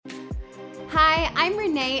Hi, I'm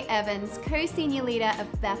Renee Evans, co-senior leader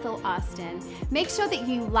of Bethel Austin. Make sure that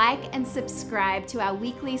you like and subscribe to our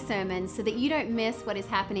weekly sermons so that you don't miss what is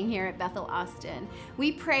happening here at Bethel Austin.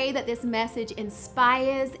 We pray that this message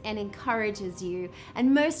inspires and encourages you.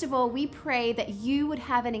 And most of all, we pray that you would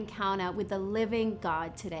have an encounter with the living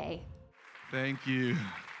God today. Thank you.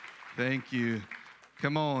 Thank you.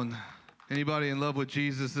 Come on. Anybody in love with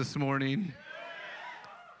Jesus this morning?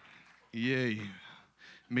 Yay.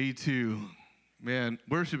 Me too. Man,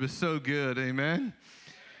 worship is so good. Amen.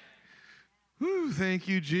 Woo, thank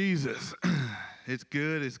you, Jesus. It's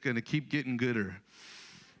good. It's going to keep getting gooder.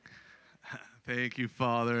 Thank you,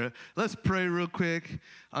 Father. Let's pray real quick.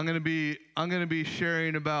 I'm going to be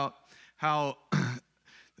sharing about how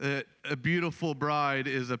a beautiful bride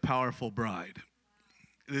is a powerful bride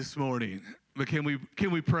this morning. But can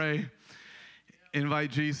we pray? Invite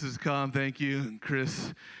Jesus to come. Thank you.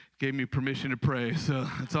 Chris gave me permission to pray, so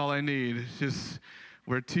that's all I need. It's just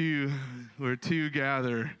we're two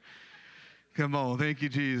gather. Come on, thank you,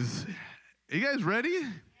 Jesus. Are you guys ready?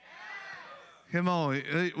 Yeah. Come on,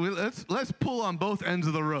 let's pull on both ends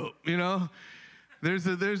of the rope. You know, there's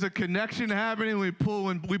a connection happening.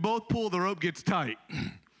 When we both pull, the rope gets tight.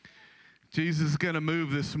 Jesus is gonna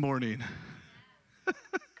move this morning.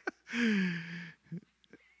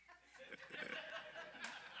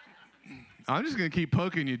 I'm just going to keep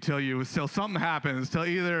poking you till something happens, till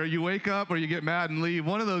either you wake up or you get mad and leave.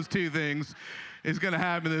 One of those two things is going to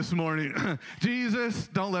happen this morning. Jesus,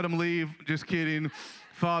 don't let him leave. Just kidding.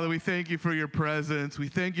 Father, we thank you for your presence. We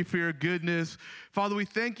thank you for your goodness. Father, we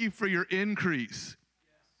thank you for your increase.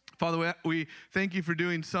 Father, we thank you for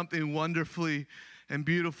doing something wonderfully and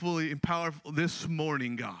beautifully and powerful this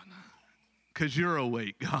morning, God, because you're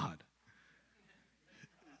awake, God.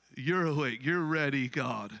 You're awake. You're ready,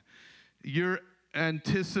 God. You're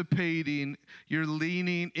anticipating, you're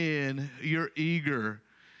leaning in, you're eager.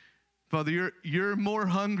 Father, you're more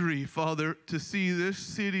hungry, Father, to see this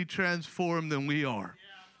city transformed than we are.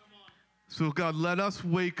 So, God, let us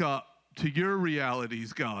wake up to your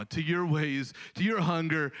realities, God, to your ways, to your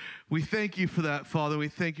hunger. We thank you for that, Father. We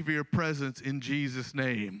thank you for your presence in Jesus'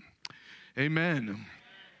 name. Amen.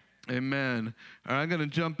 Amen. All right, I'm going to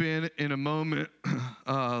jump in a moment.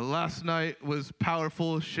 Last night was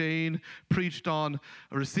powerful. Shane preached on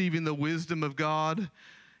receiving the wisdom of God,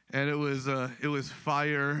 and it was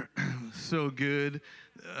fire. So good.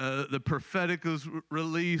 The prophetic was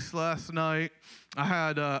released last night. I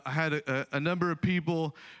had a number of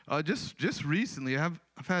people just recently. I've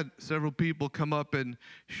had several people come up and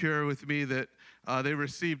share with me that they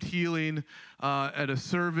received healing at a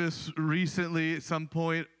service recently at some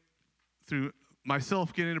point, through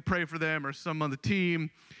myself getting to pray for them or some on the team,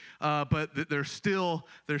 but they're still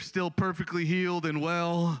perfectly healed and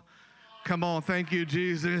well. Come on, thank you,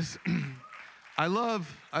 Jesus. I love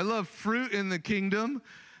fruit in the kingdom,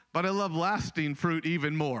 but I love lasting fruit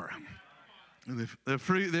even more. The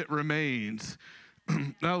fruit that remains.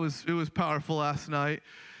 It was powerful last night.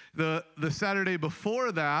 The Saturday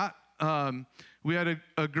before that, we had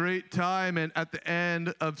a great time, and at the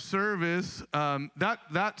end of service,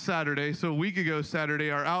 that Saturday, so a week ago Saturday,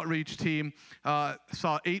 our outreach team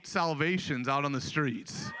saw 8 salvations out on the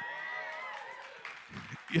streets.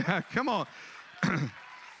 Yeah, come on.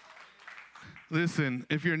 Listen,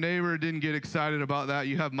 if your neighbor didn't get excited about that,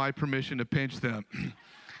 you have my permission to pinch them.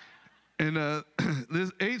 And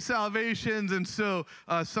there's 8 salvations, and so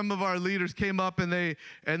some of our leaders came up and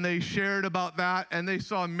they shared about that, and they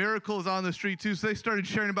saw miracles on the street too. So they started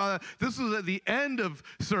sharing about that. This was at the end of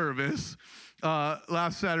service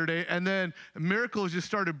last Saturday, and then miracles just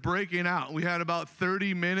started breaking out. We had about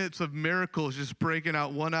 30 minutes of miracles just breaking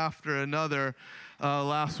out one after another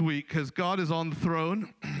last week, because God is on the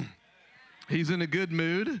throne. He's in a good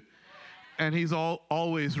mood, and he's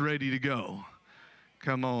always ready to go.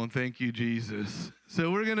 Come on, thank you, Jesus. So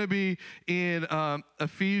we're going to be in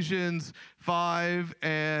Ephesians 5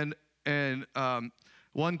 and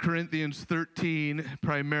 1 Corinthians 13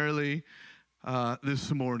 primarily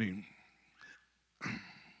this morning.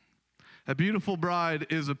 A beautiful bride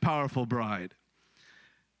is a powerful bride.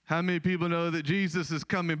 How many people know that Jesus is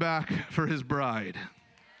coming back for his bride?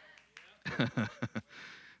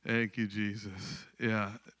 Thank you, Jesus.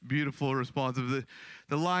 Yeah, beautiful response.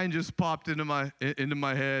 The line just popped into my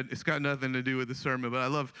head. It's got nothing to do with the sermon, but I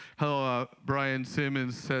love how Brian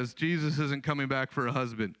Simmons says, Jesus isn't coming back for a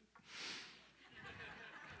husband.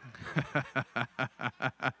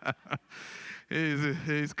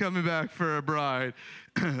 He's coming back for a bride.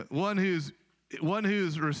 One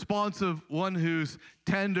who's responsive, one who's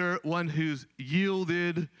tender, one who's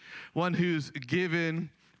yielded, one who's given,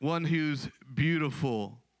 one who's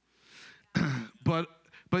beautiful. But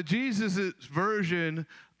Jesus' version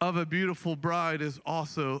of a beautiful bride is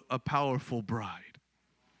also a powerful bride,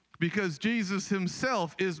 because Jesus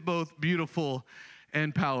himself is both beautiful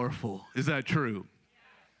and powerful. Is that true?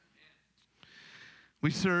 We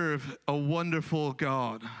serve a wonderful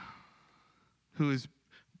God who is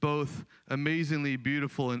both amazingly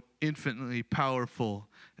beautiful and infinitely powerful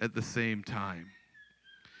at the same time.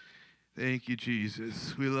 Thank you,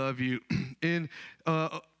 Jesus. We love you. In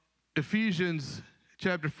Ephesians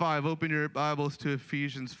chapter 5, open your Bibles to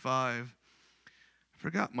Ephesians 5. I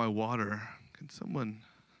forgot my water. Can someone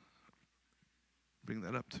bring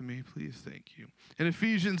that up to me, please? Thank you. In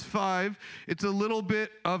Ephesians 5, it's a little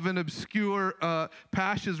bit of an obscure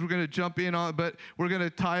passage we're going to jump in on, but we're going to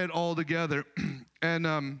tie it all together. And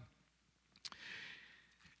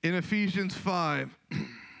in Ephesians 5,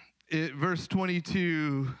 verse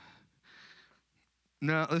 22,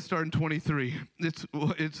 now let's start in 23.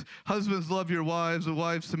 It's husbands, love your wives, and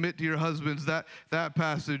wives, submit to your husbands, that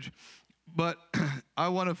passage. But I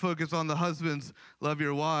want to focus on the husbands, love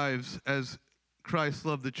your wives, as Christ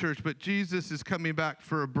loved the church. But Jesus is coming back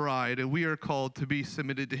for a bride, and we are called to be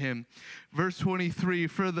submitted to him. Verse 23,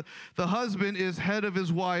 for the husband is head of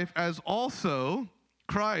his wife, as also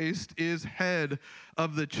Christ is head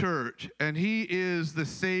of the church, and he is the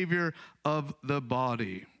Savior of the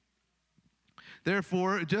body.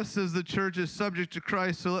 Therefore, just as the church is subject to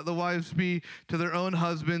Christ, so let the wives be to their own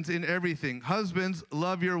husbands in everything. Husbands,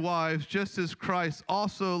 love your wives, just as Christ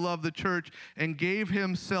also loved the church and gave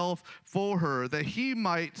himself for her, that he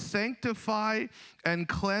might sanctify and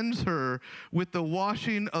cleanse her with the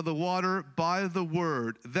washing of the water by the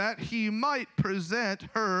word, that he might present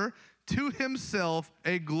her to himself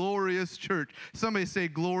a glorious church. Somebody say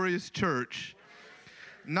glorious church.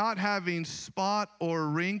 Not having spot or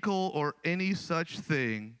wrinkle or any such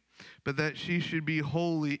thing, but that she should be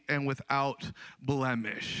holy and without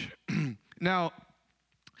blemish. Now,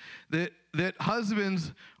 that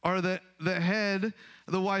husbands are the head,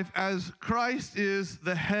 the wife, as Christ is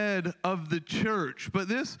the head of the church. But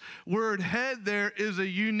this word head there is a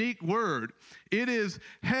unique word. It is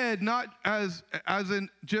head, not as in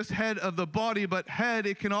just head of the body, but head,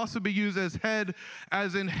 it can also be used as head,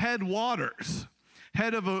 as in headwaters.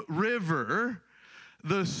 Head of a river,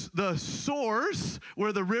 the source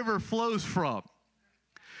where the river flows from.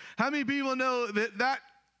 How many people know that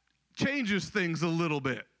changes things a little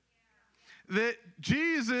bit? That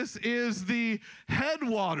Jesus is the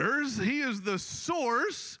headwaters. He is the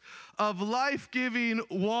source of life-giving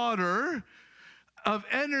water, of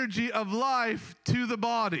energy, of life to the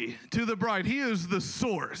body, to the bride. He is the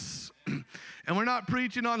source. And we're not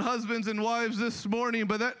preaching on husbands and wives this morning,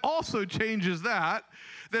 but that also changes that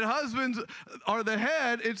husbands are the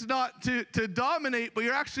head. It's not to dominate, but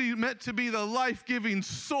you're actually meant to be the life-giving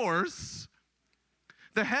source,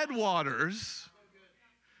 the headwaters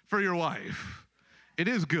for your wife. It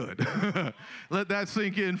is good. Let that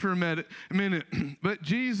sink in for a minute. But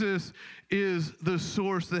Jesus is the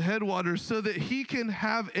source, the headwaters, so that he can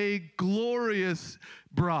have a glorious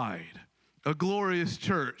bride, a glorious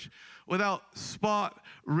church, without spot,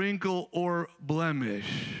 wrinkle, or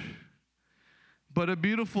blemish. But a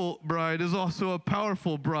beautiful bride is also a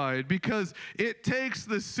powerful bride, because it takes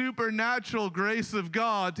the supernatural grace of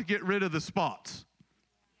God to get rid of the spots.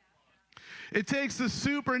 It takes the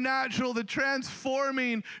supernatural, the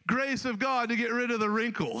transforming grace of God to get rid of the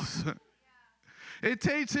wrinkles. It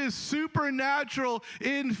takes his supernatural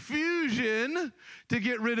infusion to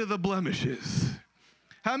get rid of the blemishes.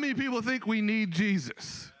 How many people think we need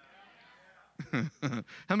Jesus?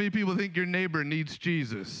 How many people think your neighbor needs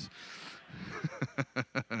Jesus?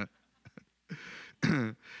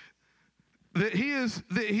 that he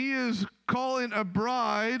is calling a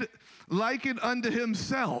bride likened unto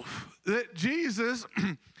himself. That Jesus,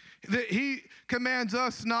 that he commands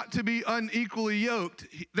us not to be unequally yoked.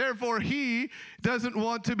 Therefore, he doesn't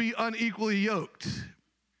want to be unequally yoked.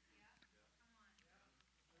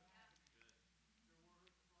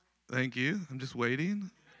 Thank you. I'm just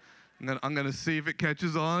waiting. I'm gonna see if it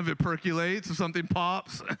catches on, if it percolates, if something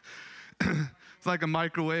pops. It's like a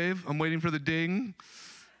microwave. I'm waiting for the ding.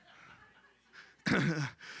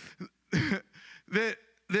 that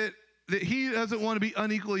he doesn't want to be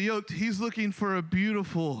unequally yoked. He's looking for a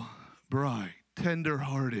beautiful bride,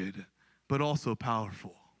 tender-hearted, but also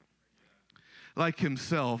powerful, like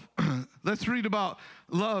himself. Let's read about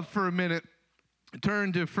love for a minute.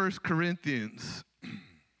 Turn to 1 Corinthians.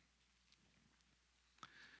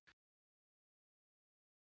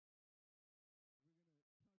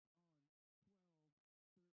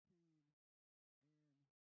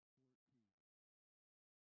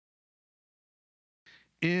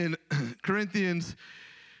 In Corinthians,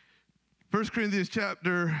 1 Corinthians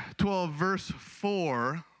chapter 12, verse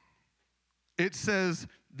 4, it says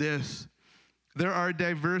this: there are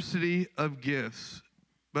diversity of gifts,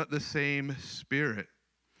 but the same Spirit.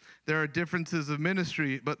 There are differences of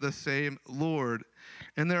ministry, but the same Lord.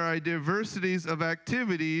 And there are diversities of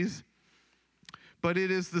activities, but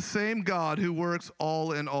it is the same God who works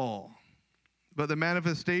all in all. But the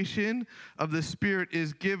manifestation of the Spirit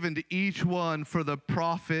is given to each one for the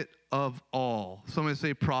profit of all. Somebody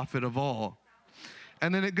say profit of all.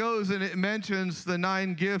 And then it goes and it mentions the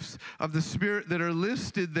 9 gifts of the Spirit that are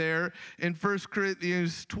listed there in 1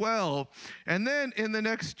 Corinthians 12. And then in the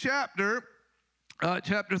next chapter,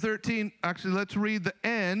 chapter 13, actually let's read the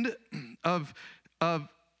end of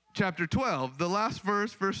chapter 12. The last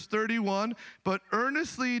verse, verse 31, but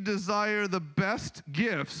earnestly desire the best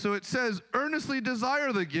gifts. So it says earnestly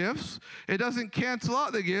desire the gifts. It doesn't cancel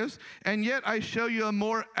out the gifts. And yet I show you a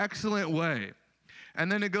more excellent way. And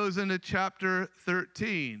then it goes into chapter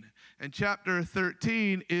 13. And chapter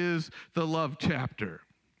 13 is the love chapter.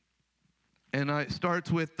 And it starts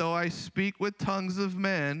with, though I speak with tongues of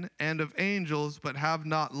men and of angels, but have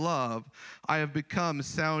not love, I have become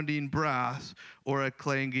sounding brass or a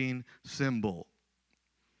clanging cymbal.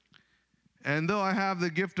 And though I have the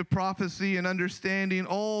gift of prophecy and understanding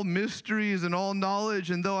all mysteries and all knowledge,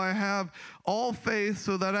 and though I have all faith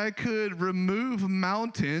so that I could remove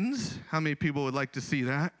mountains, how many people would like to see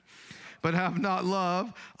that? But have not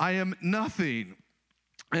love, I am nothing.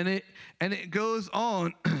 And it goes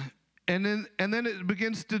on, and then it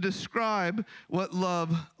begins to describe what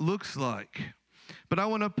love looks like. But I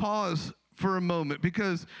want to pause for a moment,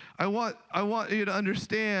 because I want you to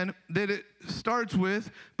understand that it starts with,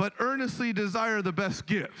 but earnestly desire the best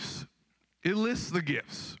gifts. It lists the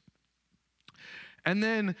gifts. And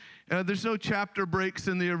then there's no chapter breaks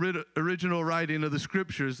in the original writing of the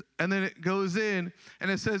scriptures. And then it goes in and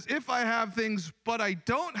it says, if I have things but I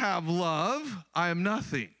don't have love, I am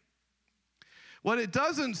nothing. What it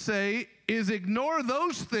doesn't say is ignore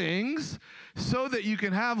those things so that you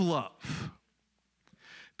can have love.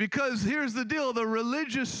 Because here's the deal, the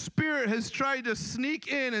religious spirit has tried to sneak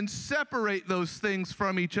in and separate those things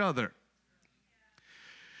from each other.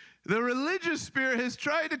 The religious spirit has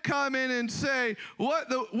tried to come in and say, what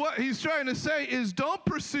he's trying to say is, don't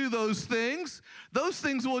pursue those things. Those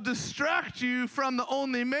things will distract you from the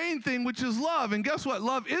only main thing, which is love. And guess what?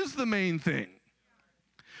 Love is the main thing.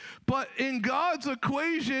 But in God's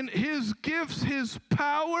equation, his gifts, his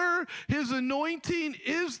power, his anointing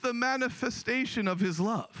is the manifestation of his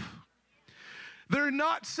love. They're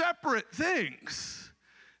not separate things.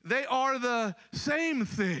 They are the same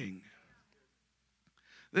thing.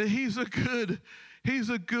 That he's a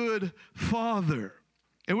good father.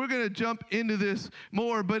 And we're going to jump into this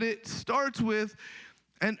more, but it starts with,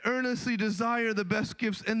 and earnestly desire the best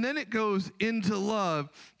gifts. And then it goes into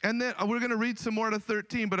love. And then we're going to read some more out of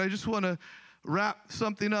 13, but I just want to wrap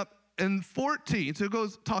something up in 14. So it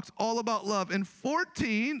talks all about love. In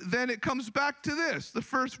 14, then it comes back to this, the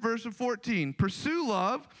first verse of 14. Pursue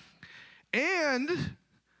love and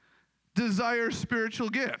desire spiritual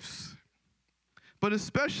gifts, but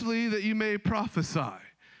especially that you may prophesy.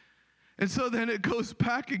 And so then it goes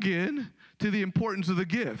back again to the importance of the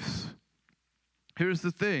gifts. Here's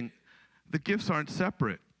the thing, the gifts aren't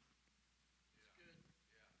separate.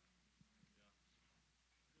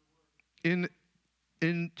 In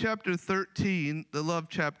chapter 13, the love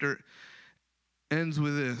chapter ends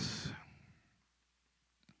with this.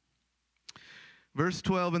 Verse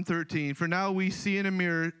 12 and 13, for now we see in a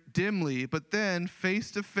mirror dimly, but then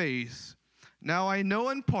face to face. Now I know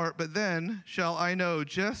in part, but then shall I know,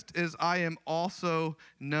 just as I am also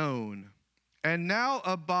known. And now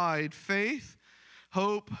abide faith,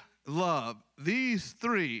 hope, love, these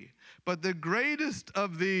 3. But the greatest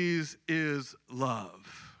of these is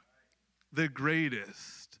love. The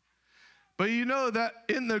greatest. But you know that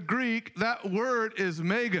in the Greek, that word is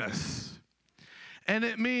megas. And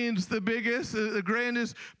it means the biggest, the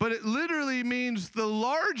grandest, but it literally means the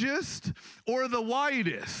largest or the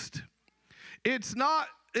widest. It's not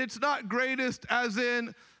greatest as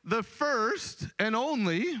in the first and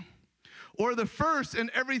only, or the first and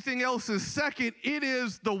everything else is second. It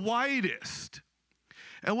is the widest.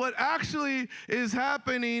 And what actually is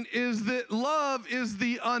happening is that love is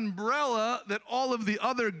the umbrella that all of the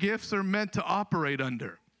other gifts are meant to operate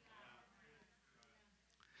under.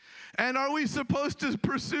 And are we supposed to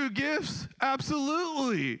pursue gifts?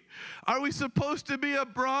 Absolutely. Are we supposed to be a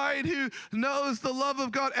bride who knows the love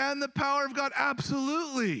of God and the power of God?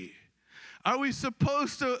 Absolutely. Are we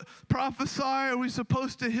supposed to prophesy? Are we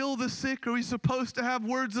supposed to heal the sick? Are we supposed to have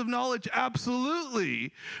words of knowledge?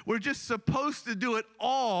 Absolutely. We're just supposed to do it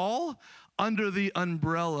all under the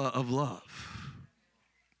umbrella of love.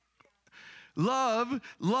 Love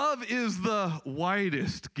is the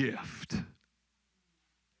widest gift.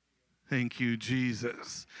 Thank you,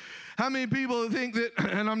 Jesus. How many people think that,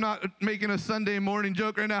 and I'm not making a Sunday morning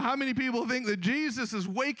joke right now, how many people think that Jesus is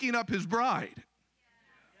waking up his bride?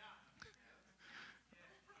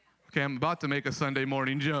 Okay, I'm about to make a Sunday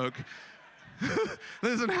morning joke.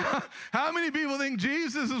 Listen, how many people think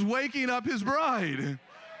Jesus is waking up his bride?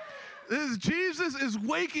 Jesus is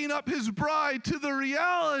waking up his bride to the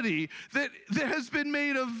reality that has been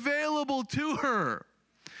made available to her.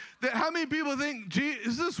 That how many people think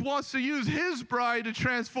Jesus wants to use his bride to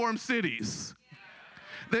transform cities,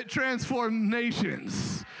 that transform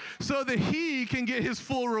nations, so that he can get his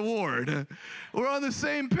full reward? We're on the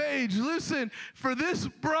same page. Listen, for this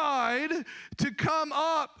bride to come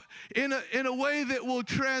up in a way that will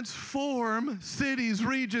transform cities,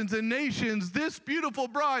 regions, and nations, this beautiful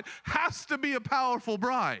bride has to be a powerful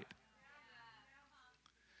bride.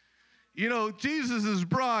 You know, Jesus'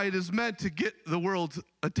 bride is meant to get the world's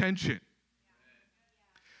attention.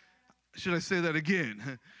 Should I say that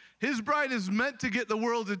again? His bride is meant to get the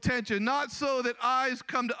world's attention, not so that eyes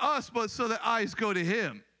come to us, but so that eyes go to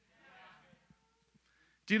him.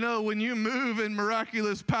 Do you know when you move in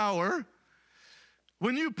miraculous power,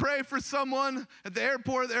 when you pray for someone at the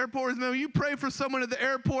airport when you pray for someone at the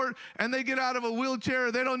airport and they get out of a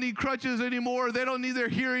wheelchair, they don't need crutches anymore, they don't need their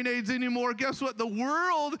hearing aids anymore, guess what? The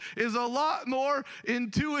world is a lot more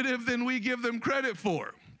intuitive than we give them credit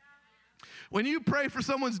for. When you pray for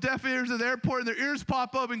someone's deaf ears at the airport and their ears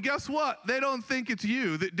pop up, and guess what? They don't think it's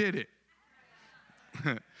you that did it.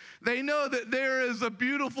 They know that there is a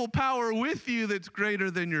beautiful power with you that's greater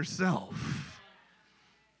than yourself.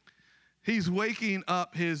 He's waking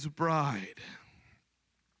up his bride.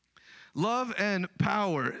 Love and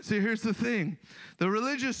power. See, here's the thing. The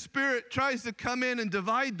religious spirit tries to come in and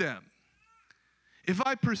divide them. If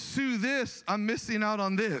I pursue this, I'm missing out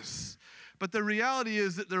on this. But the reality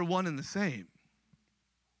is that they're one and the same.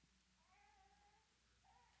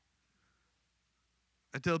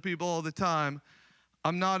 I tell people all the time,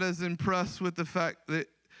 I'm not as impressed with the fact that,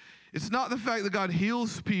 it's not the fact that God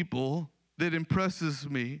heals people that impresses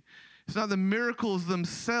me. It's not the miracles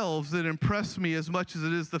themselves that impress me as much as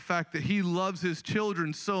it is the fact that he loves his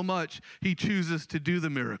children so much, he chooses to do the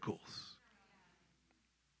miracles.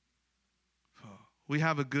 We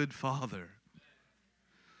have a good Father.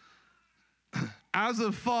 As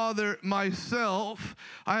a father myself,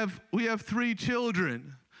 we have 3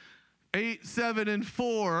 children, 8, 7, and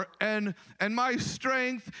 4, and my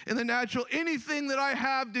strength in the natural, anything that I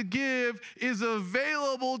have to give is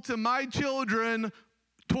available to my children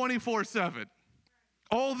 24/7.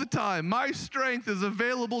 All the time. My strength is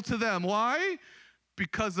available to them. Why?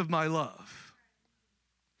 Because of my love.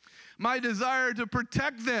 My desire to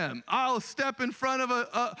protect them. I'll step in front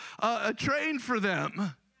of a train for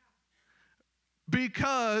them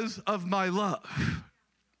because of my love.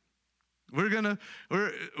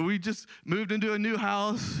 We just moved into a new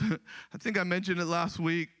house. I think I mentioned it last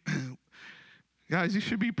week. Guys, you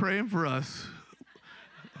should be praying for us.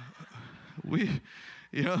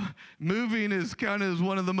 Moving is kind of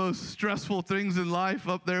one of the most stressful things in life,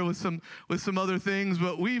 up there with some other things.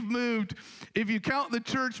 But we've moved, if you count the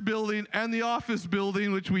church building and the office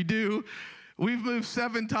building, which we do, we've moved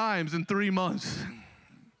 7 times in 3 months.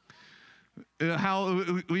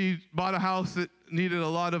 We bought a house that needed a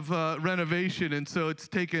lot of renovation, and so it's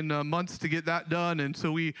taken months to get that done. And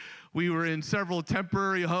so we were in several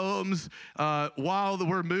temporary homes while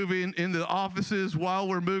we're moving into the offices, while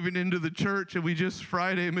we're moving into the church, and we just last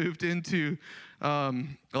Friday moved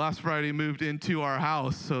into our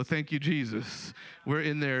house. So thank you, Jesus. We're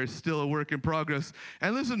in there. It's still a work in progress.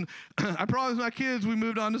 And listen, I promised my kids we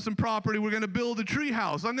moved onto some property. We're going to build a tree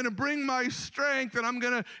house. I'm going to bring my strength, and I'm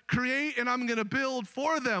going to create, and I'm going to build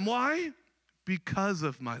for them. Why? Because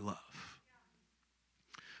of my love.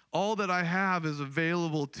 All that I have is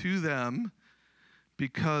available to them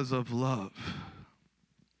because of love.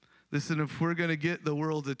 Listen, if we're going to get the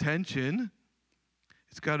world's attention,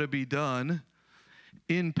 it's got to be done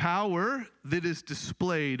in power that is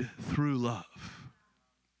displayed through love.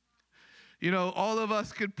 You know, all of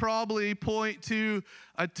us could probably point to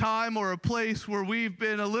a time or a place where we've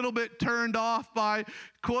been a little bit turned off by,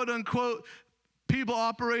 quote unquote, people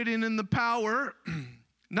operating in the power,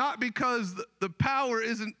 not because the power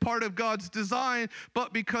isn't part of God's design,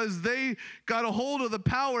 but because they got a hold of the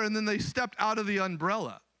power and then they stepped out of the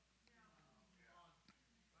umbrella.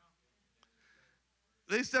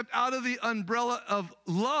 out of the umbrella of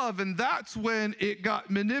love, and that's when it got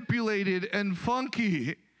manipulated and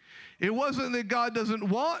funky. It wasn't that God doesn't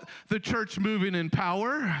want the church moving in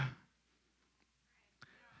power.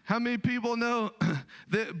 How many people know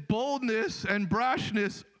that boldness and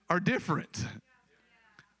brashness are different?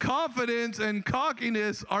 Confidence and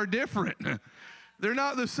cockiness are different. They're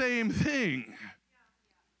not the same thing.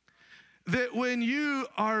 That when you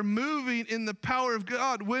are moving in the power of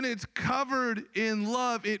God, when it's covered in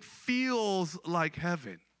love, it feels like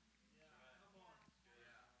heaven.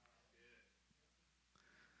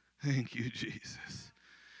 Thank you, Jesus.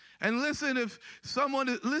 And listen, the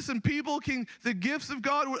gifts of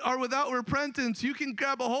God are without repentance. You can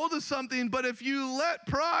grab a hold of something, but if you let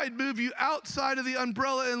pride move you outside of the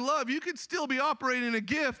umbrella in love, you could still be operating a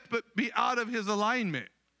gift, but be out of his alignment.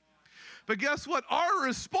 But guess what? Our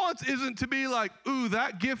response isn't to be like, ooh,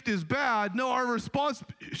 that gift is bad. No, our response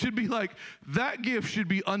should be like, that gift should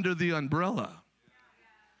be under the umbrella.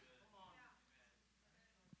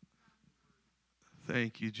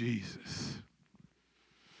 Thank you, Jesus.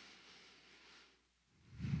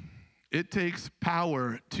 It takes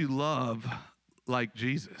power to love like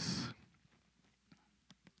Jesus.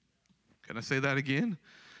 Can I say that again?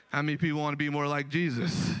 How many people want to be more like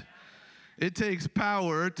Jesus? It takes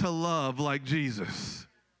power to love like Jesus.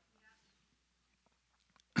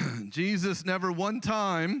 Jesus never one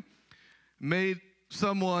time made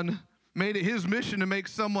it his mission to make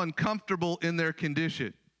someone comfortable in their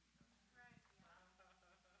condition.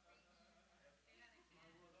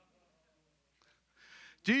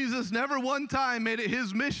 Jesus never one time made it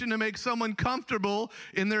his mission to make someone comfortable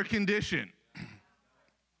in their condition.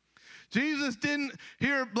 Jesus didn't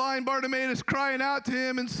hear blind Bartimaeus crying out to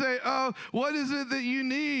him and say, oh, what is it that you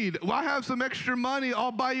need? Well, I have some extra money.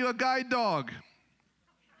 I'll buy you a guide dog.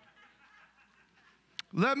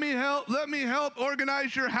 Let me help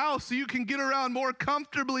organize your house so you can get around more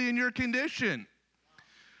comfortably in your condition.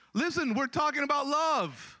 Listen, we're talking about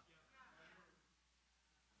love.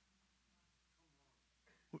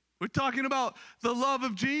 We're talking about the love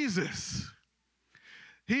of Jesus.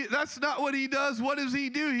 That's not what he does. What does he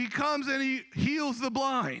do? He comes and he heals the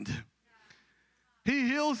blind. He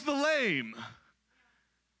heals the lame.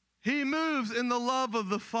 He moves in the love of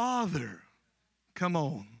the Father. Come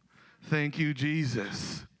on. Thank you,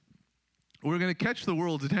 Jesus. We're going to catch the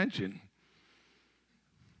world's attention.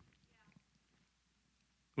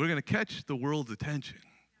 We're going to catch the world's attention.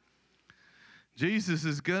 Jesus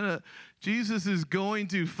is going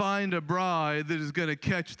to find a bride that is going to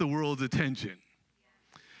catch the world's attention.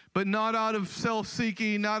 But not out of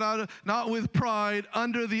self-seeking, not with pride,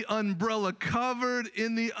 under the umbrella, covered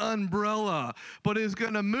in the umbrella, but is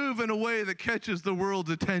going to move in a way that catches the world's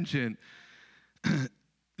attention.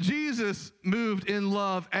 Jesus moved in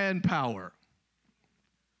love and power.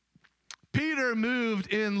 Peter moved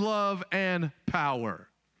in love and power.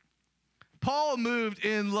 Paul moved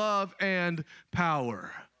in love and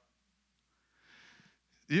power.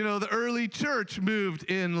 You know, the early church moved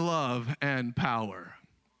in love and power.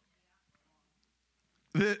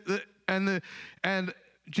 And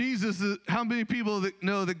Jesus, how many people that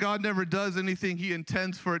know that God never does anything he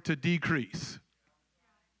intends for it to decrease?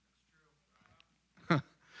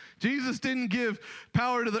 Jesus didn't give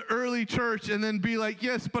power to the early church and then be like,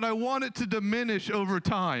 yes, but I want it to diminish over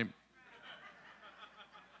time.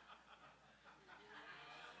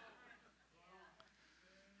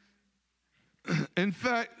 In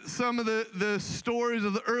fact, some of the stories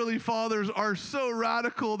of the early fathers are so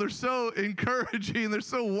radical, they're so encouraging, they're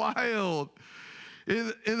so wild.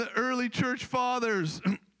 In the early church fathers,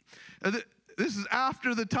 this is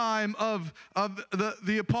after the time of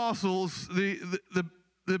the apostles,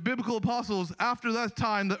 the biblical apostles. After that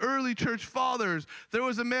time, the early church fathers, there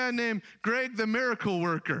was a man named Greg the miracle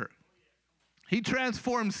worker. He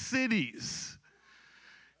transformed cities.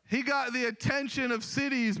 He got the attention of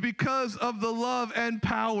cities because of the love and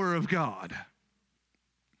power of God.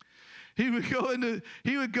 He would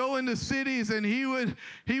go into cities, and he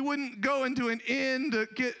wouldn't go into an inn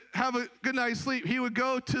to have a good night's sleep. He would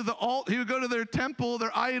go to their temple,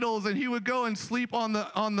 their idols, and he would go and sleep on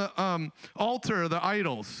the altar of the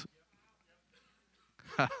idols.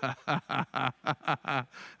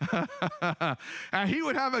 And he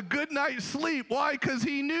would have a good night's sleep. Why? Because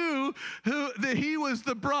he knew that he was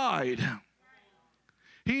the bride.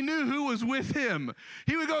 He knew who was with him.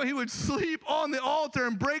 He would sleep on the altar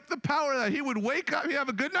and break the power of that. He would wake up, he'd have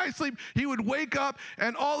a good night's sleep, he would wake up,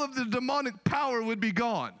 and all of the demonic power would be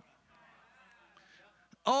gone.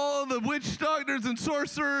 All the witch doctors and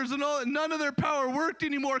sorcerers and all, none of their power worked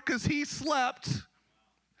anymore because he slept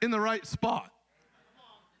in the right spot.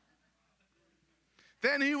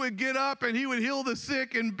 Then he would get up and he would heal the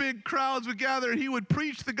sick, and big crowds would gather, and he would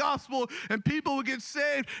preach the gospel, and people would get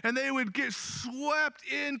saved, and they would get swept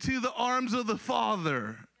into the arms of the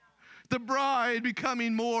Father. The bride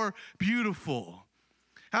becoming more beautiful.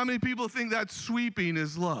 How many people think that sweeping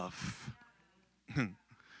is love?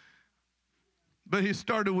 But he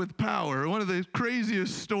started with power. One of the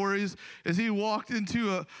craziest stories is he walked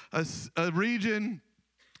into a region,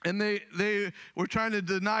 and they were trying to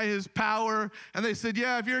deny his power. And they said,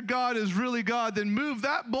 yeah, if your God is really God, then move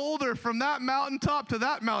that boulder from that mountaintop to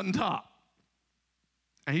that mountaintop.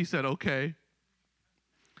 And he said, okay.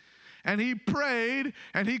 And he prayed,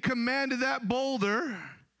 and he commanded that boulder.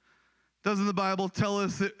 Doesn't the Bible tell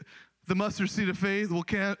us that the mustard seed of faith will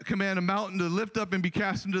command a mountain to lift up and be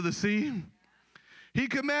cast into the sea? He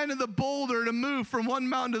commanded the boulder to move from one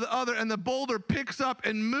mountain to the other, and the boulder picks up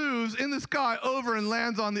and moves in the sky over and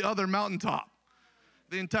lands on the other mountaintop.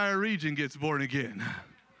 The entire region gets born again.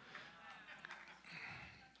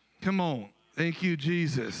 Come on. Thank you,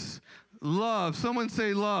 Jesus. Love. Someone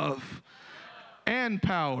say love. And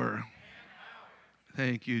power.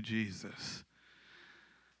 Thank you, Jesus.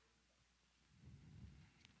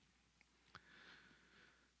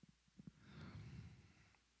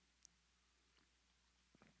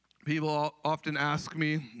 People often ask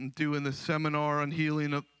me, doing the seminar on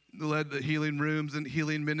healing, led the healing rooms and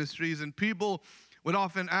healing ministries, and people would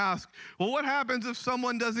often ask, well, what happens if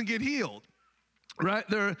someone doesn't get healed? Right?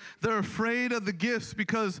 They're afraid of the gifts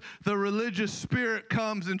because the religious spirit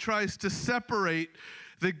comes and tries to separate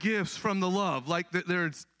the gifts from the love, like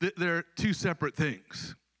they're two separate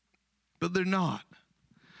things. But they're not.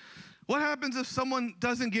 What happens if someone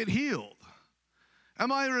doesn't get healed? And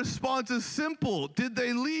my response is simple. Did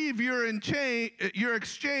they leave your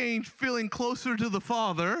exchange feeling closer to the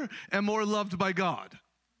Father and more loved by God?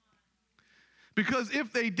 Because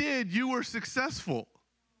if they did, you were successful.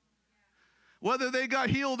 Whether they got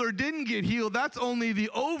healed or didn't get healed, that's only the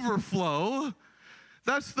overflow.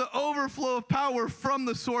 That's the overflow of power from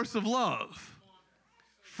the source of love,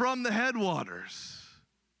 from the headwaters.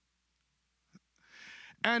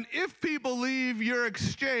 And if people leave your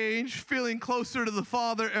exchange feeling closer to the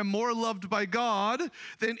Father and more loved by God,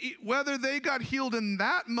 then whether they got healed in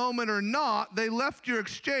that moment or not, they left your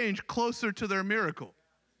exchange closer to their miracle.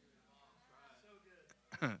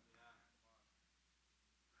 How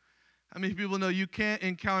many people know you can't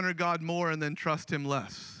encounter God more and then trust Him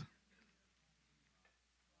less?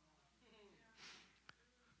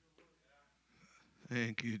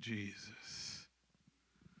 Thank you, Jesus.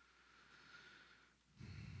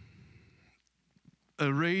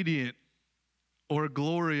 A radiant or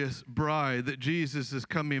glorious bride that Jesus is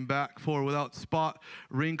coming back for without spot,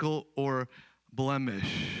 wrinkle, or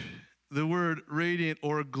blemish. The word radiant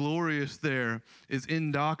or glorious there is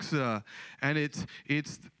indoxa, and it's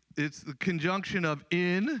the conjunction of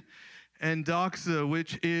in and doxa,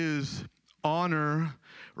 which is honor,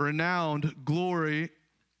 renowned, glory,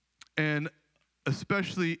 and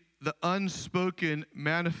especially the unspoken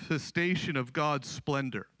manifestation of God's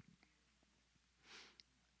splendor.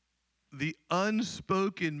 The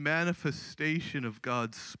unspoken manifestation of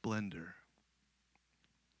God's splendor.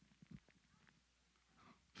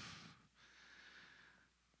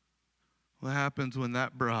 What happens when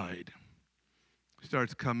that bride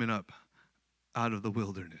starts coming up out of the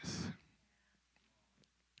wilderness?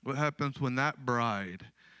 What happens when that bride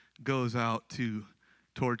goes out to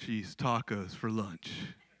Torchy's Tacos for lunch?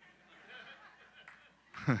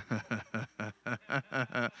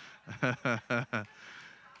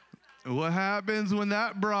 What happens when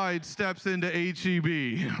that bride steps into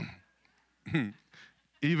H-E-B?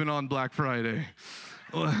 Even on Black Friday.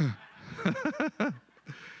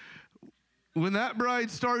 When that bride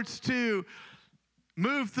starts to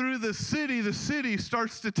move through the city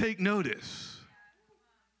starts to take notice.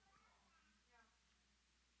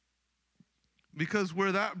 Because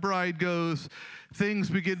where that bride goes, things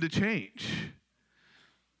begin to change.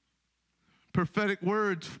 Prophetic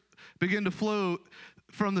words begin to flow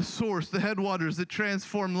from the source, the headwaters that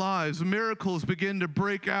transform lives. Miracles begin to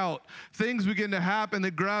break out. Things begin to happen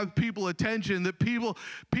that grab people's attention, that people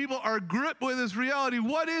are gripped with this reality.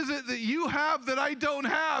 What is it that you have that I don't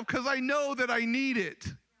have? Because I know that I need it.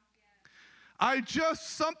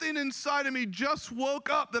 Something inside of me just woke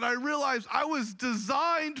up that I realized I was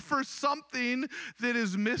designed for something that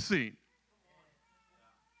is missing.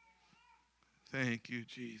 Thank you,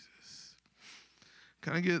 Jesus.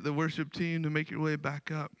 Can I get the worship team to make your way back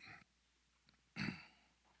up?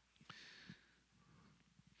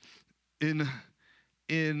 In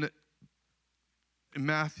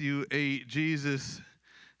Matthew 8, Jesus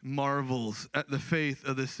marvels at the faith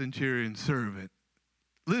of the centurion servant.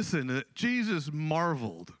 Listen, Jesus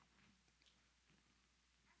marveled.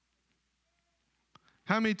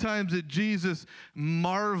 How many times did Jesus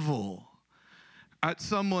marvel at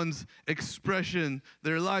someone's expression,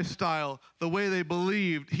 their lifestyle, the way they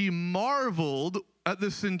believed? He marveled at the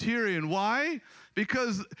centurion. Why?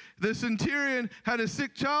 Because the centurion had a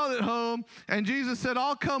sick child at home, and Jesus said,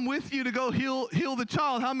 I'll come with you to go heal the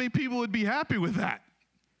child. How many people would be happy with that?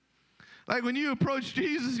 Like when you approach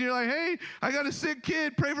Jesus and you're like, hey, I got a sick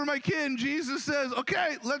kid, pray for my kid. And Jesus says,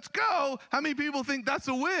 okay, let's go. How many people think that's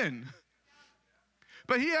a win?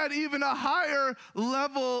 But he had even a higher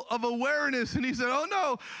level of awareness. And he said, oh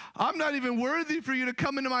no, I'm not even worthy for you to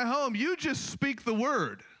come into my home. You just speak the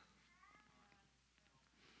word.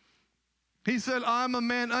 He said, I'm a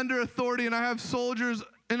man under authority and I have soldiers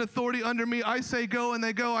in authority under me. I say go and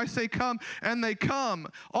they go. I say come and they come.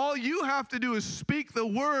 All you have to do is speak the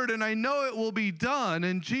word and I know it will be done.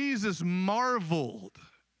 And Jesus marveled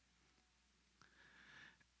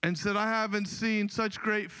and said, I haven't seen such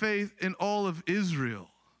great faith in all of Israel.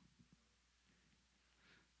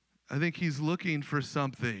 I think he's looking for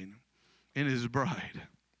something in his bride.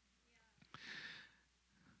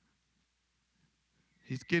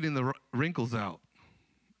 He's getting the wrinkles out.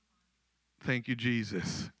 Thank you,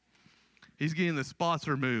 Jesus. He's getting the spots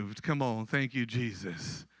removed. Come on, thank you,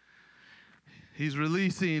 Jesus. He's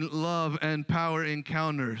releasing love and power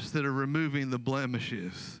encounters that are removing the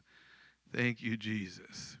blemishes. Thank you,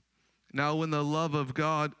 Jesus. Now, when the love of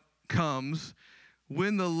God comes,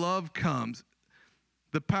 the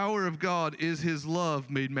power of God is his love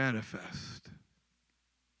made manifest.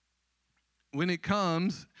 When it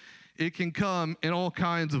comes, it can come in all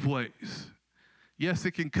kinds of ways. Yes,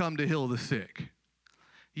 it can come to heal the sick.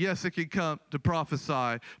 Yes, it can come to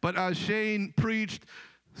prophesy. But as Shane preached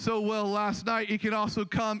so well last night, it can also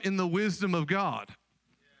come in the wisdom of God.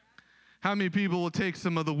 How many people will take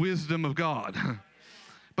some of the wisdom of God?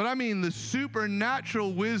 But I mean the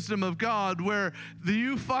supernatural wisdom of God, where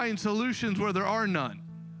you find solutions where there are none.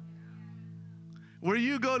 Where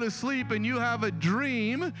you go to sleep and you have a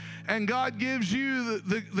dream and God gives you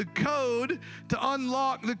the code to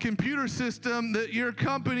unlock the computer system that your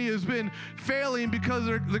company has been failing because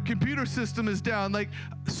the computer system is down. Like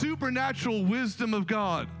supernatural wisdom of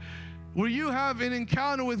God. Where you have an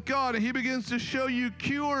encounter with God and he begins to show you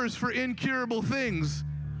cures for incurable things.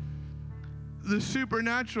 The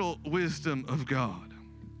supernatural wisdom of God.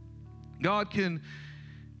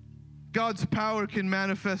 God's power can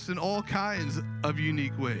manifest in all kinds of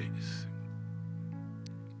unique ways.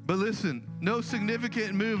 But listen, no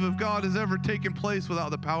significant move of God has ever taken place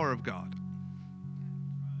without the power of God.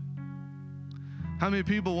 How many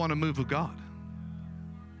people want a move of God?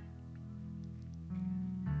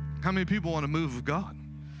 How many people want a move of God?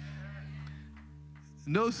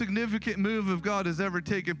 No significant move of God has ever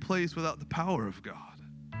taken place without the power of God.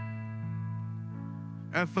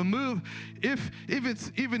 And if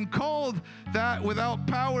it's even called that without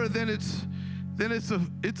power, then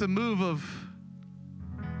it's a move of,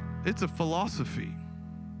 it's a philosophy.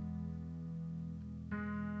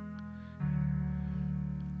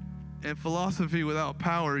 And philosophy without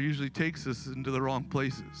power usually takes us into the wrong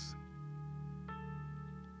places.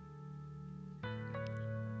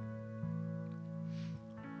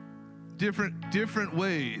 Different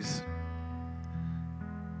ways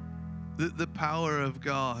that the power of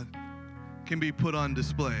God can be put on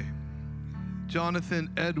display.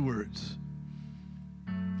 Jonathan Edwards,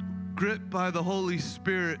 gripped by the Holy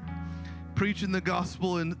Spirit, preaching the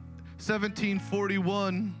gospel in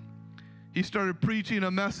 1741, he started preaching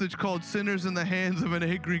a message called Sinners in the Hands of an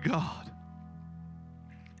Angry God.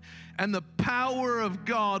 And the power of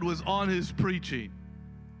God was on his preaching.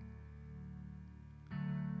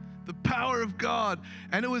 The power of God.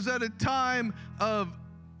 And it was at a time of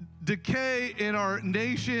decay in our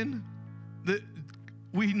nation that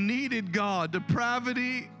we needed God.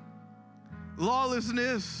 Depravity,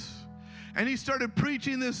 lawlessness. And he started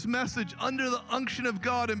preaching this message under the unction of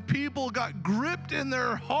God, and people got gripped in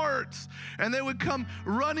their hearts, and they would come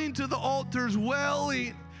running to the altars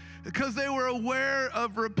wailing because they were aware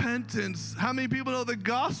of repentance. How many people know the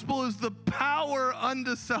gospel is the power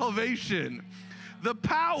unto salvation? The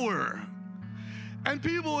power. And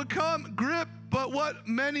people would come gripped, but what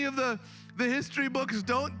many of the history books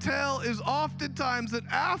don't tell is oftentimes that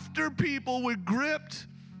after people were gripped,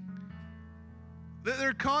 that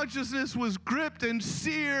their consciousness was gripped and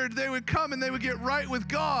seared, they would come and they would get right with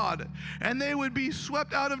God, and they would be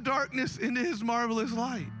swept out of darkness into his marvelous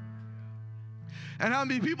light. And how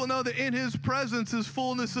many people know that in his presence is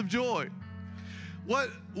fullness of joy?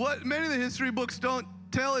 What many of the history books don't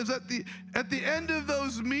tell is at the end of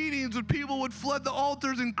those meetings, when people would flood the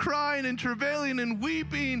altars and crying and travailing and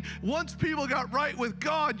weeping, once people got right with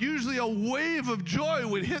God, usually a wave of joy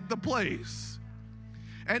would hit the place.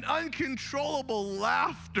 And uncontrollable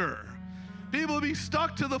laughter. People would be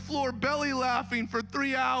stuck to the floor belly laughing for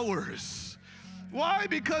 3 hours. Why?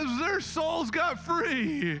 Because their souls got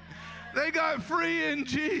free. They got free in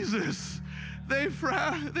Jesus. They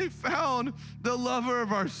found the lover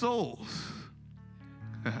of our souls.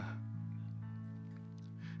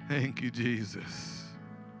 Thank you, Jesus.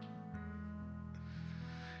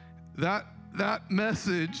 That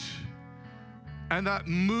message and that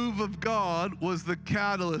move of God was the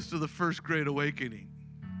catalyst of the First Great Awakening.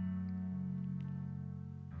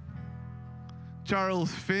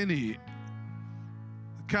 Charles Finney,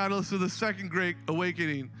 the catalyst of the Second Great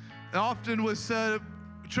Awakening. It often was said of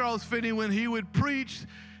Charles Finney when he would preach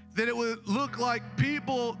that it would look like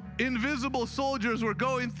people, invisible soldiers, were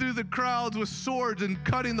going through the crowds with swords and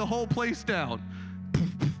cutting the whole place down.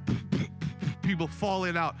 People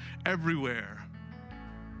falling out everywhere.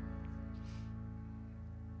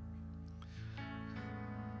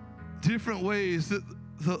 Different ways that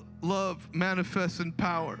the love manifests in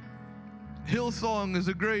power. Hillsong is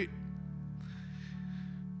a great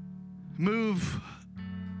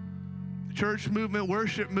church movement,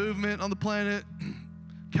 worship movement on the planet.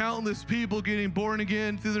 Countless people getting born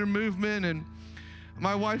again through their movement. And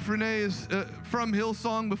my wife Renee is from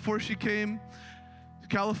Hillsong before she came to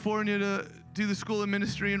California to do the School of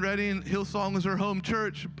Ministry in Redding. Hillsong was her home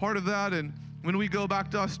church, part of that. And when we go back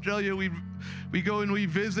to Australia, we go and we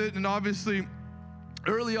visit. And obviously,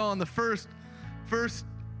 early on, the first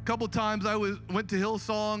couple times I went to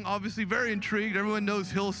Hillsong, obviously very intrigued. Everyone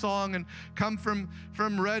knows Hillsong and come from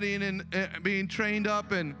Redding and being trained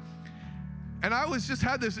up. And I just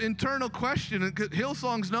had this internal question.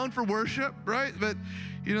 Hillsong's known for worship, right? But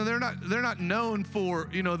they're not known for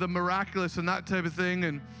the miraculous and that type of thing.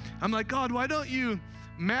 And I'm like, God, why don't you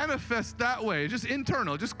manifest that way? Just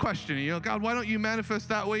internal, just questioning. God, why don't you manifest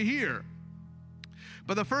that way here?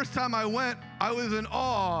 But the first time I went, I was in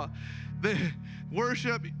awe. The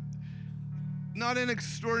worship, not an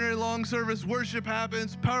extraordinary long service. Worship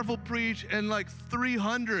happens, powerful preach, and like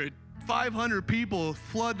 300. 500 people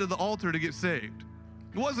flood to the altar to get saved.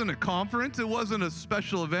 It wasn't a conference. It wasn't a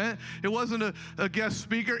special event. It wasn't a guest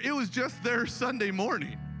speaker. It was just their Sunday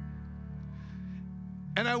morning.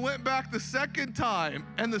 And I went back the second time,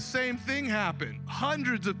 and the same thing happened.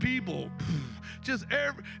 Hundreds of people, just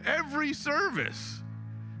every service.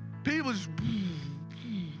 People just,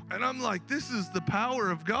 and I'm like, this is the power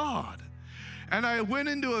of God. And I went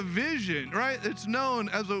into a vision, right? It's known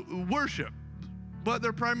as a worship, what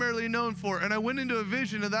they're primarily known for. And I went into a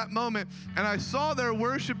vision of that moment, and I saw their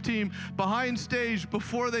worship team behind stage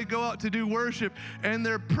before they go out to do worship, and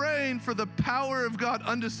they're praying for the power of God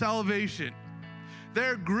unto salvation.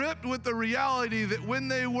 They're gripped with the reality that when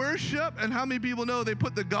they worship, and how many people know they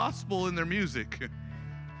put the gospel in their music?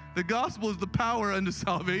 The gospel is the power unto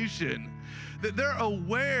salvation. That they're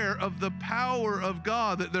aware of the power of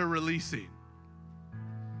God that they're releasing.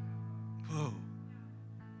 Whoa.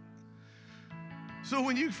 So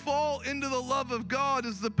when you fall into the love of God,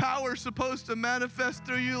 is the power supposed to manifest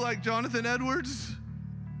through you like Jonathan Edwards?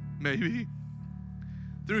 Maybe.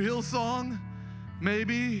 Through Hillsong?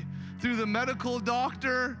 Maybe. Through the medical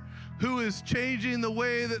doctor who is changing the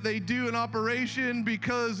way that they do an operation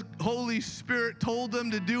because Holy Spirit told them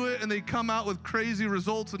to do it, and they come out with crazy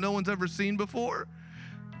results that no one's ever seen before?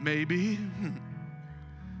 Maybe.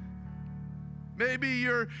 Maybe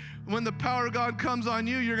when the power of God comes on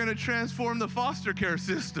you, you're going to transform the foster care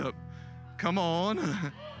system. Come on.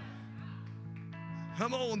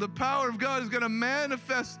 Come on. The power of God is going to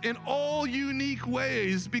manifest in all unique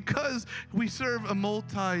ways because we serve a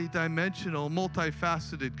multi-dimensional,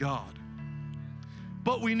 multifaceted God.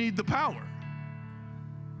 But we need the power.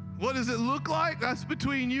 What does it look like? That's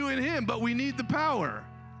between you and Him, but we need the power.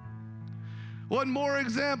 One more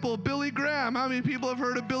example, Billy Graham. How many people have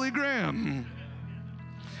heard of Billy Graham?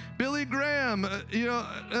 Billy Graham,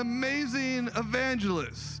 an amazing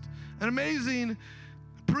evangelist, an amazing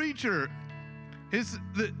preacher.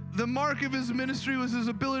 The mark of his ministry was his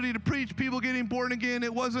ability to preach, people getting born again.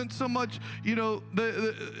 It wasn't so much,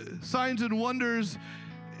 the signs and wonders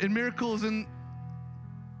and miracles in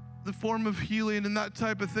the form of healing and that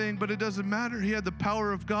type of thing, but it doesn't matter. He had the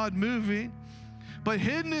power of God moving. But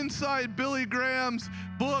hidden inside Billy Graham's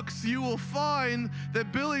books, you will find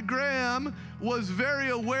that Billy Graham was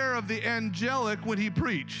very aware of the angelic when he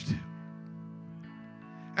preached.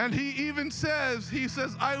 And he even says,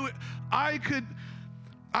 I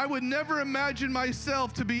I would never imagine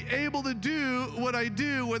myself to be able to do what I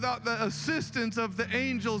do without the assistance of the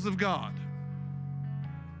angels of God.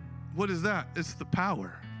 What is that? It's the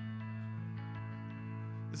power.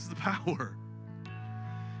 It's the power.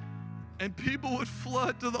 And people would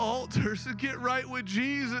flood to the altars to get right with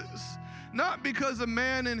Jesus, not because a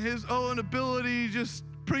man in his own ability just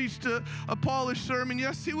preached a polished sermon.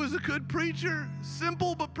 Yes, he was a good preacher,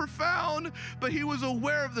 simple but profound, but he was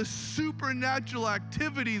aware of the supernatural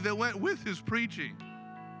activity that went with his preaching.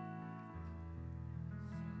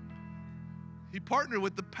 He partnered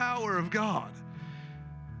with the power of God.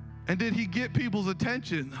 And did he get people's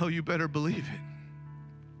attention? Oh, you better believe it.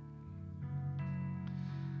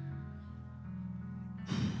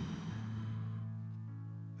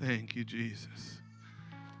 Thank you, Jesus.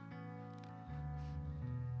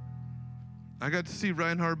 I got to see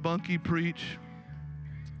Reinhard Bonnke preach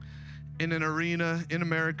in an arena in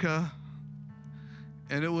America,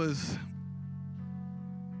 and it was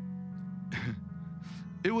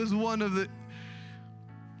one of the,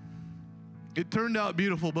 it turned out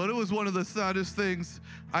beautiful, but it was one of the saddest things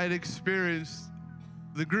I had experienced.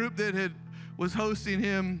 The group that was hosting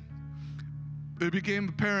him, it became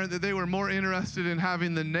apparent that they were more interested in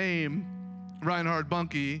having the name Reinhard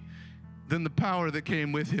Bonnke than the power that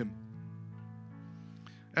came with him.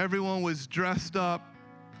 Everyone was dressed up,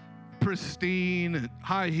 pristine, and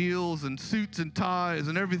high heels and suits and ties,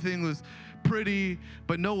 and everything was pretty,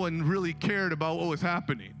 but no one really cared about what was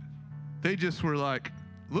happening. They just were like,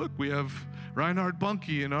 look, we have Reinhard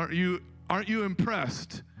Bonnke, and aren't you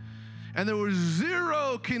impressed? And there was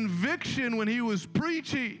zero conviction when he was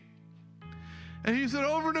preaching. And he said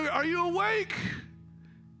over and over, are you awake?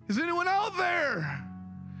 Is anyone out there?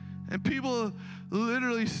 And people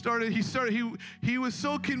literally he was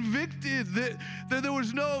so convicted that there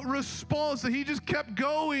was no response, that he just kept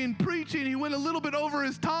going, preaching. He went a little bit over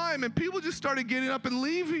his time, and people just started getting up and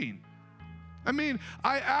leaving. I mean,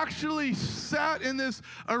 I actually sat in this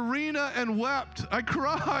arena and wept. I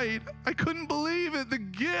cried. I couldn't believe it. The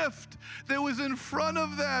gift that was in front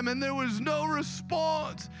of them, and there was no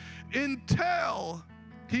response until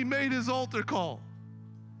he made his altar call.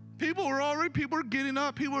 People were getting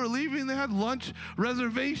up, people were leaving, they had lunch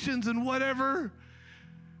reservations and whatever.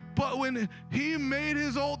 But when he made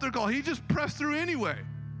his altar call, he just pressed through anyway.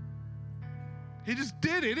 He just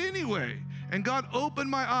did it anyway. And God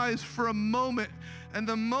opened my eyes for a moment. And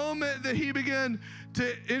the moment that he began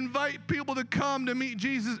to invite people to come to meet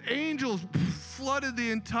Jesus, angels flooded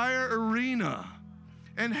the entire arena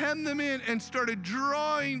and hemmed them in and started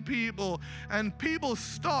drawing people. And people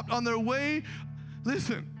stopped on their way.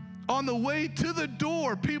 Listen, on the way to the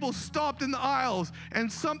door, people stopped in the aisles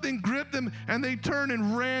and something gripped them and they turned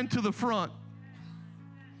and ran to the front.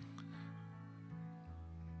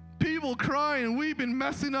 People crying and weeping,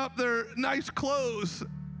 messing up their nice clothes.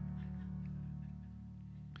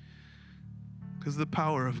 Because the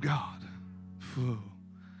power of God. Whew.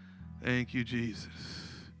 Thank you, Jesus.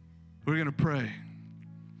 We're going to pray.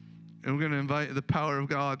 And we're going to invite the power of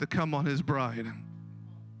God to come on his bride.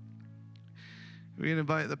 We're going to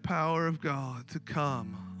invite the power of God to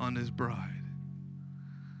come on his bride.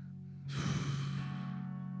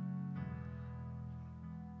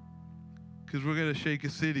 Because we're going to shake a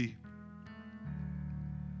city.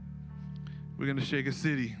 We're going to shake a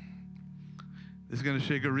city. It's going to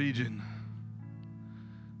shake a region.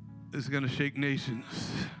 It's going to shake nations.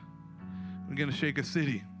 We're going to shake a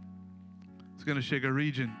city. It's going to shake a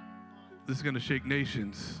region. This is going to shake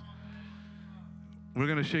nations. We're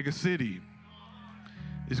going to shake a city.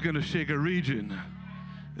 It's going to shake a region.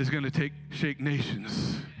 It's going to shake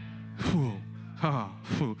nations.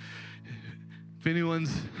 If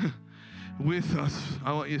anyone's with us,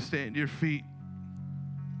 I want you to stand to your feet.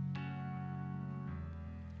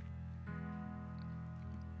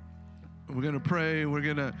 We're going to pray. We're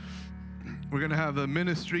going to have the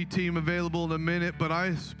ministry team available in a minute, but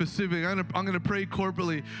I'm going to pray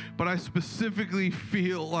corporately, but I specifically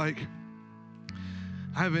feel like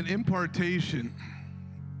I have an impartation,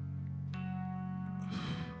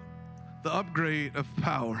 the upgrade of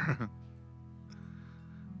power.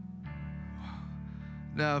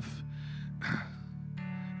 Now,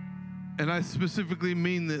 and I specifically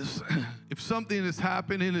mean this, if something is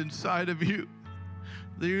happening inside of you,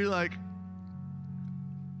 that you're like,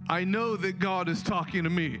 I know that God is talking to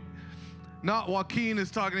me. Not Joaquin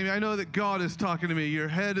is talking to me. I know that God is talking to me. Your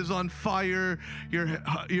head is on fire.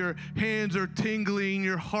 Your hands are tingling.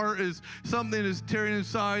 Your heart is, something is tearing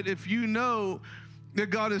inside. If you know that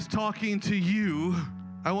God is talking to you,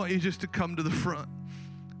 I want you just to come to the front.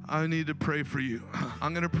 I need to pray for you.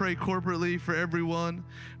 I'm going to pray corporately for everyone.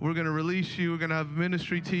 We're going to release you. We're going to have a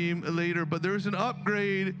ministry team later. But there's an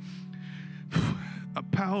upgrade. A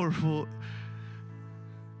powerful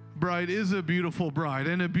bride is a beautiful bride,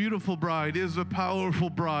 and a beautiful bride is a powerful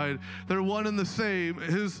bride. They're one and the same.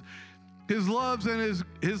 His love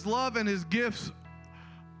and his gifts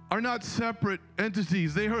are not separate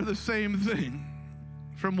entities. They are the same thing.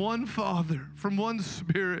 From one Father, from one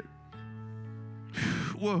Spirit.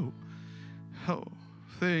 Whoa. Oh,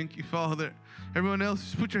 thank you, Father. Everyone else,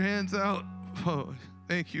 just put your hands out. Oh,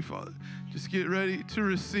 thank you, Father. Just get ready to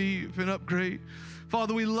receive an upgrade.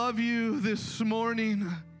 Father, we love you this morning.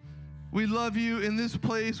 We love you in this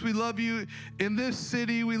place. We love you in this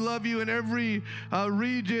city. We love you in every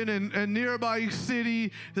region and nearby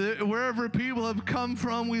city, wherever people have come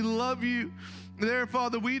from. We love you there,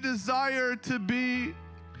 Father. We desire to be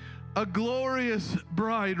a glorious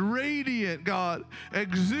bride, radiant, God,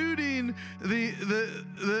 exuding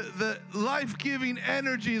the life-giving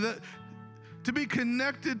energy, to be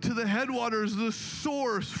connected to the headwaters, the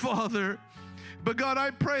source, Father. But God,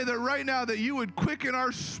 I pray that right now that you would quicken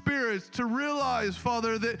our spirits to realize,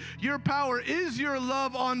 Father, that your power is your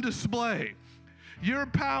love on display. Your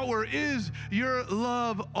power is your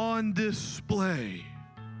love on display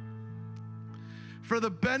for the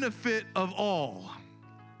benefit of all.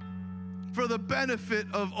 For the benefit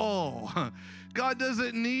of all. God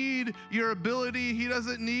doesn't need your ability. He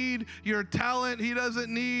doesn't need your talent. He doesn't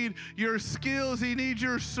need your skills. He needs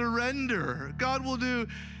your surrender. God will do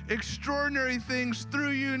extraordinary things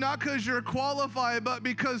through you, not because you're qualified, but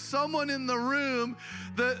because someone in the room,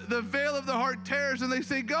 the veil of the heart tears and they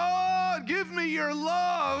say, God, give me your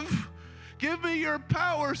love. Give me your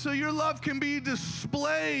power so your love can be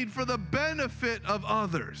displayed for the benefit of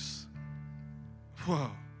others.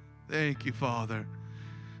 Whoa. Thank you, Father.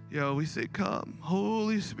 We say, come,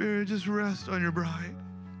 Holy Spirit, just rest on your bride.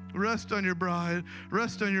 Rest on your bride.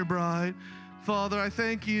 Rest on your bride. Father, I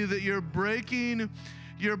thank you that you're breaking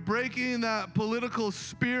that political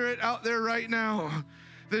spirit out there right now.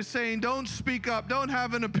 They're saying, don't speak up, don't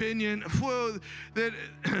have an opinion. Whoa,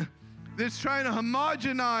 that's trying to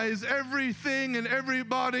homogenize everything and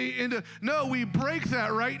everybody into, no, we break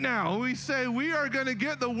that right now. We say we are going to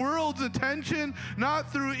get the world's attention,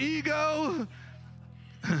 not through ego,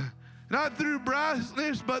 not through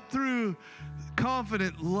brassness, but through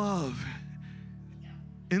confident love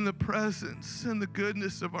in the presence and the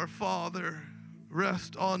goodness of our Father.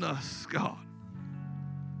 Rest on us, God.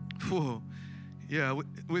 Whoa. Yeah,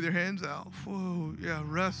 with your hands out. Whoa. Yeah,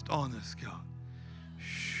 rest on us, God.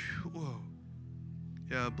 Whoa.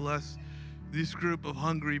 Yeah, bless this group of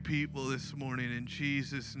hungry people this morning in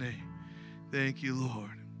Jesus' name. Thank you,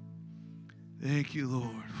 Lord. Thank you,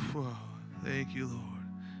 Lord. Whoa. Thank you, Lord.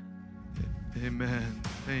 Amen.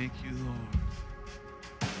 Thank you, Lord.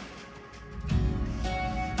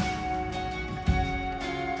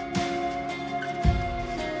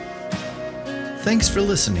 Thanks for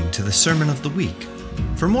listening to the Sermon of the Week.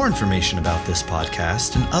 For more information about this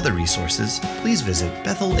podcast and other resources, please visit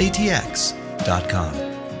bethelatx.com.